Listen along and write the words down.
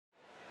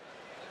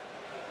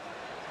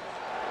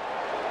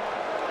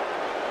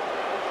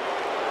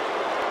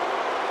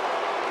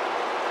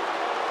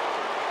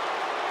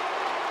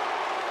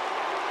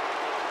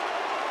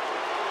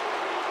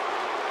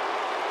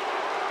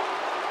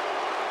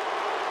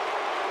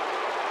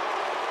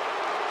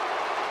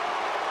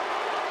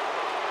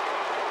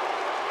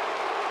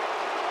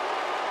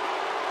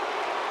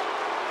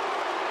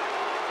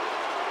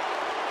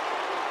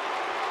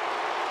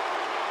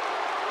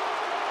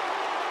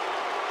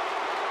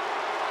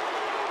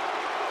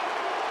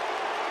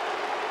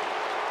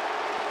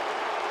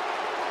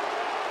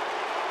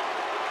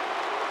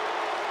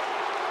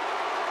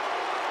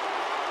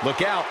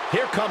Look out.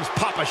 Here comes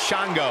Papa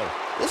Shango.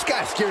 This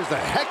guy scares the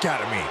heck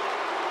out of me.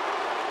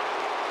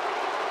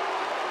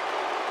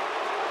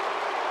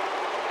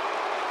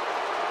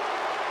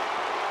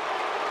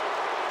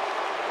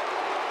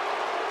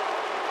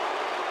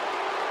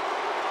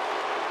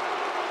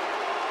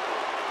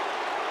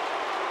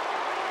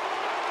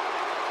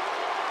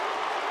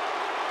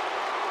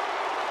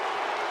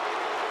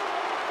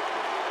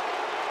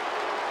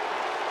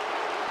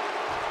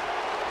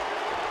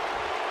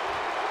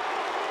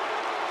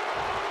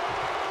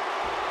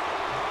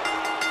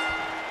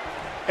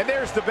 And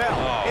there's the bell,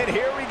 and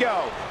here we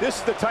go. This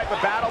is the type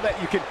of battle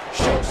that you can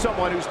show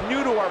someone who's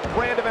new to our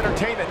brand of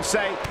entertainment and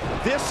say,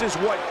 this is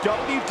what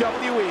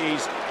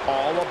WWE's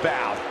all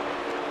about.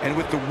 And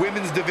with the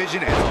women's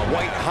division as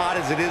white hot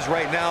as it is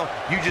right now,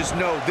 you just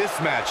know this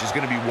match is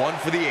going to be one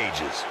for the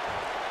ages.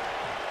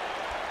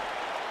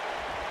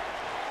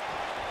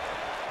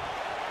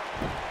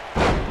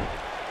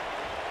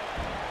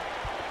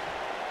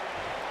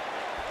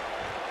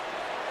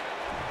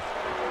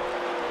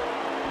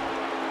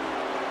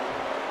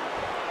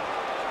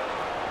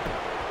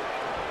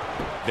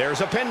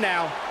 There's a pin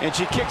now, and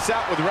she kicks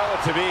out with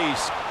relative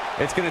ease.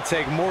 It's going to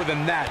take more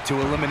than that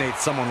to eliminate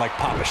someone like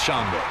Papa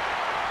Shango.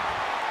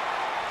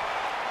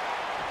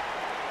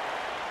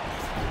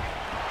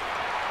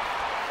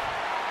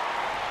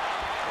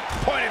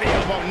 Point of the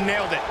elbow,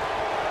 nailed it.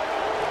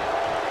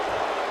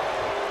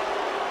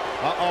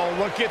 Uh-oh,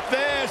 look at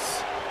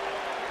this.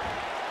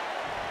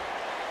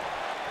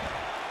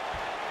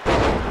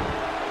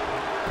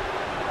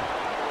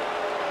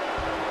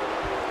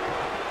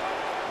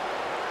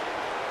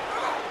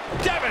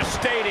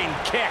 Devastating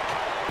kick.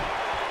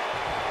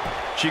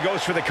 She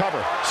goes for the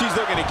cover. She's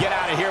looking to get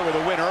out of here with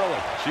a win early.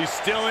 She's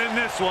still in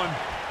this one.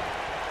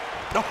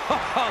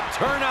 Oh,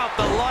 turn out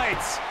the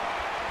lights.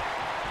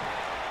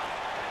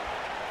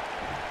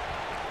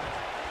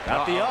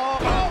 Got the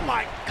oh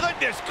my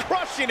goodness,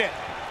 crushing it.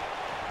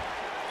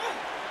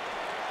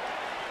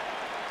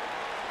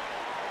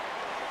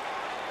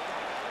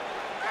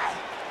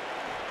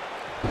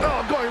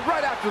 Oh, going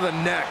right after the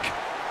neck.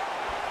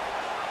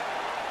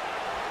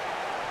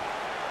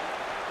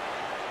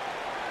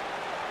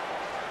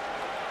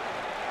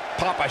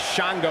 Papa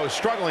Shango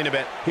struggling a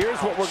bit. Here's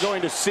what we're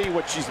going to see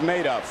what she's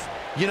made of.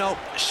 You know,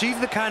 she's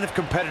the kind of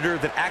competitor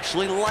that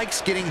actually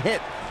likes getting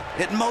hit.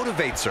 It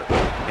motivates her.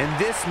 And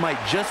this might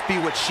just be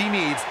what she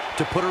needs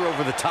to put her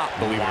over the top,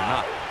 believe it or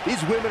not.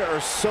 These women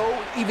are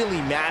so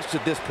evenly matched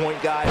at this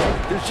point, guys.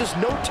 There's just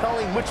no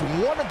telling which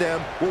one of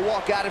them will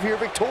walk out of here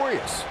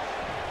victorious.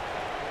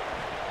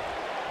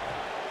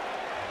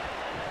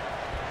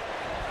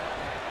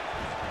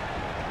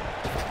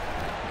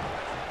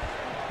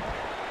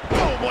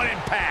 Oh, what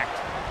impact.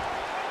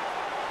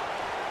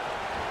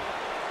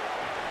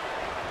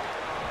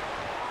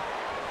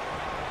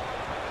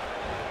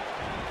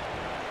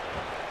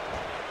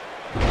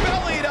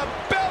 Belly to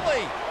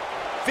belly.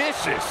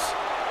 Vicious.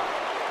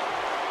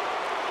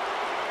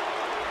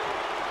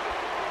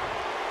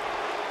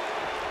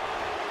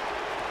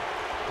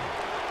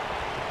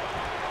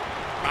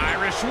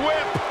 Irish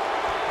whip.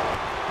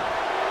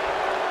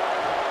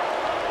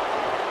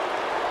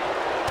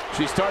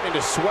 She's starting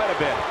to sweat a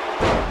bit.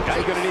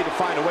 She's going to need to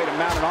find a way to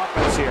mount an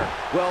offense here.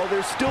 Well,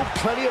 there's still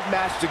plenty of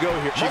match to go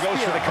here. She goes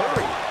for the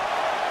cover.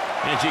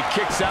 And she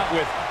kicks out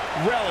with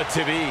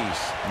relative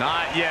ease.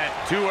 Not yet.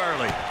 Too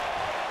early.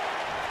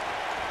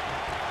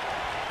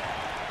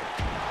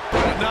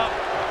 No.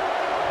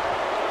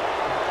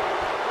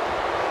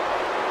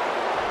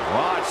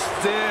 Watch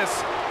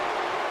this.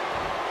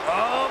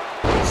 Oh,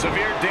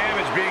 severe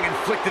damage being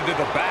inflicted to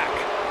the back.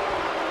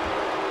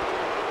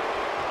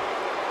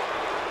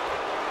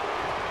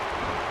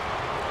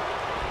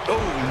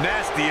 Oh,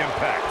 nasty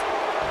impact.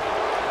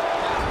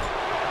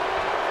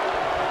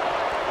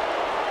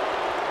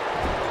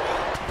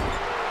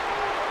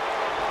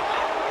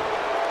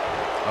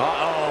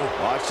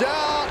 Uh-oh. Watch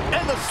out.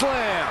 And the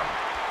slam.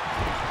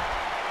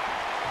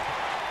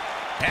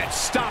 And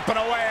stomping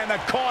away in the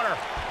corner.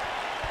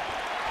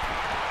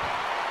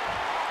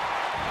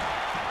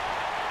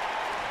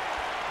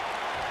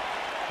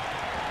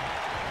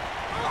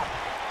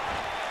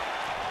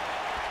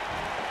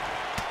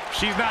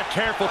 She's not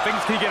careful.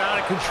 Things can get out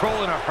of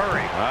control in a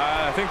hurry.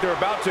 I think they're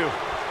about to.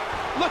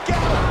 Look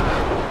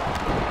out!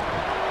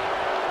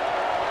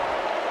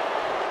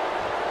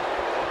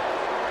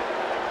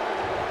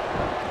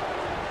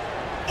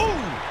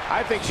 Ooh!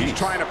 I think she's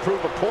trying to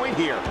prove a point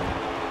here.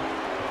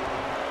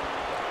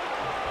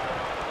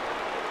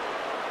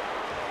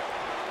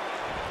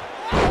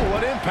 Oh,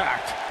 what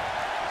impact.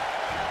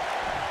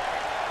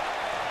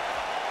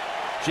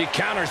 She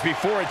counters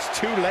before it's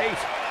too late.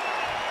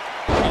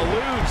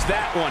 Eludes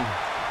that one.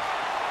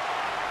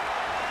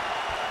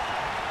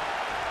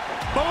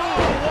 Oh,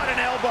 what an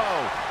elbow.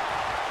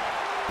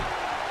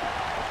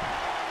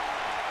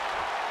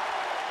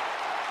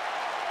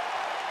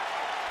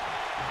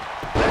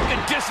 That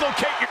can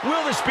dislocate your...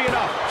 Will this be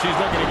enough? She's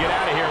looking to get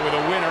out of here with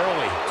a win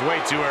early. It's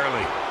way too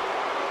early.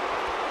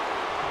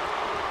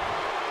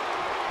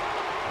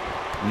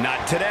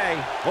 Not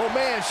today. Oh,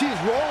 man, she's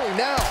rolling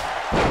now.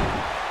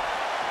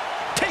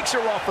 Takes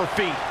her off her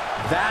feet.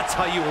 That's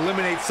how you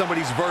eliminate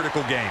somebody's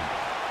vertical game.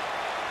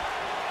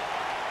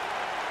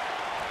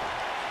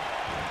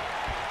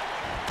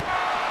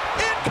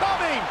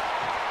 Incoming!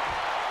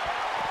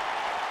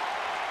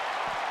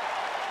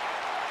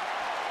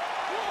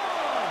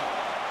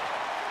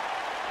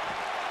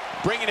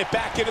 Bringing it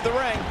back into the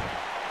ring.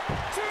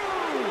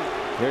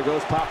 Here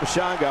goes Papa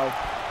Shango.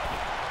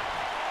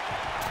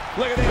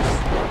 Look at this.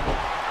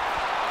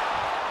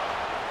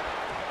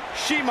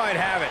 She might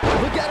have it.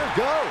 Look at her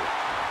go.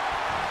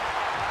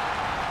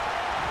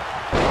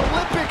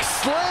 Olympic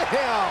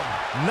slam.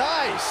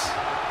 Nice.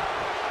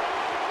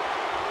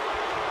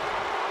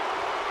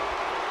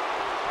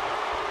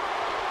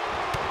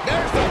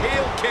 There's the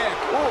heel kick.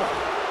 Ooh.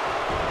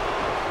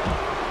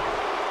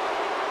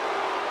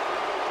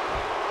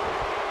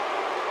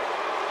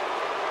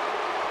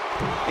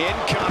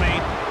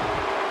 Incoming.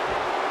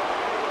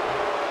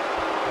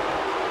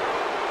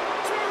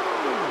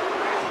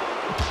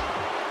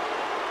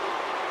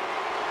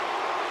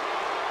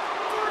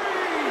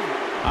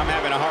 I'm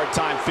having a hard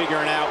time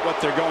figuring out what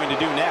they're going to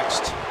do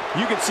next.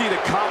 You can see the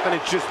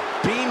confidence just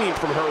beaming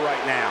from her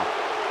right now.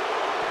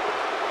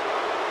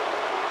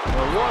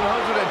 The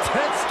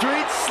 110th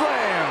Street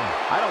Slam.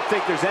 I don't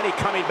think there's any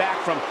coming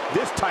back from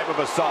this type of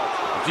assault.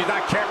 If she's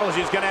not careful,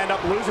 she's going to end up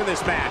losing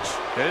this match.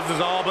 This is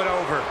all but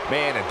over.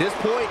 Man, at this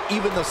point,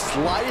 even the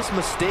slightest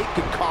mistake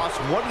could cost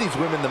one of these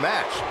women the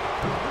match.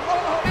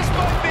 Oh, this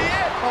might be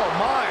it. Oh,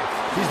 my.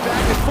 She's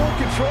back in full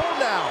control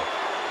now.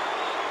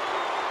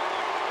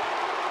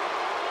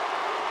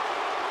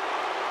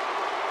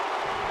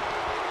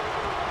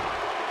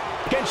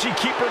 Can she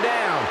keep her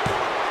down?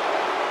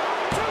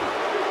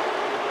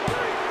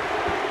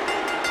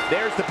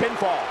 There's the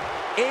pinfall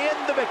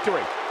and the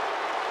victory.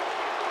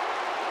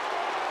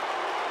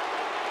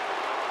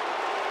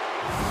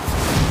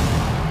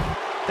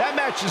 That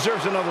match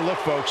deserves another look,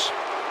 folks.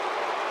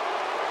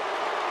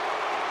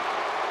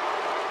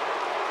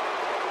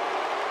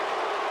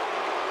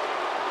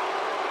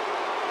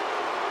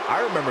 I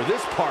remember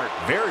this part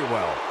very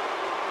well.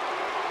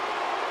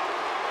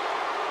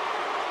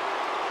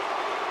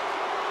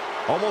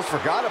 Almost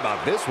forgot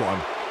about this one.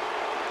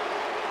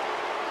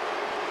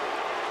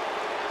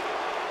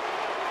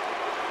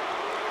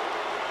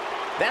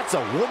 That's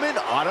a woman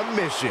on a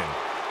mission.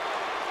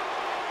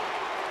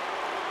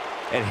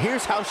 And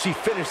here's how she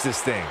finished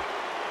this thing.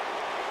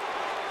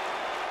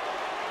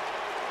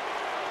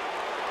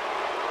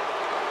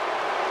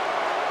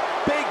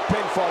 Big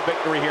pinfall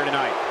victory here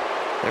tonight.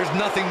 There's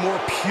nothing more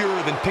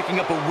pure than picking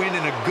up a win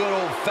in a good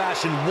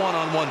old-fashioned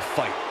one-on-one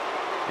fight.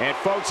 And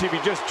folks, if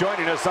you're just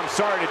joining us, I'm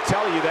sorry to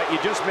tell you that you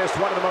just missed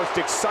one of the most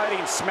exciting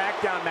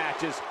SmackDown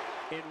matches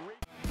in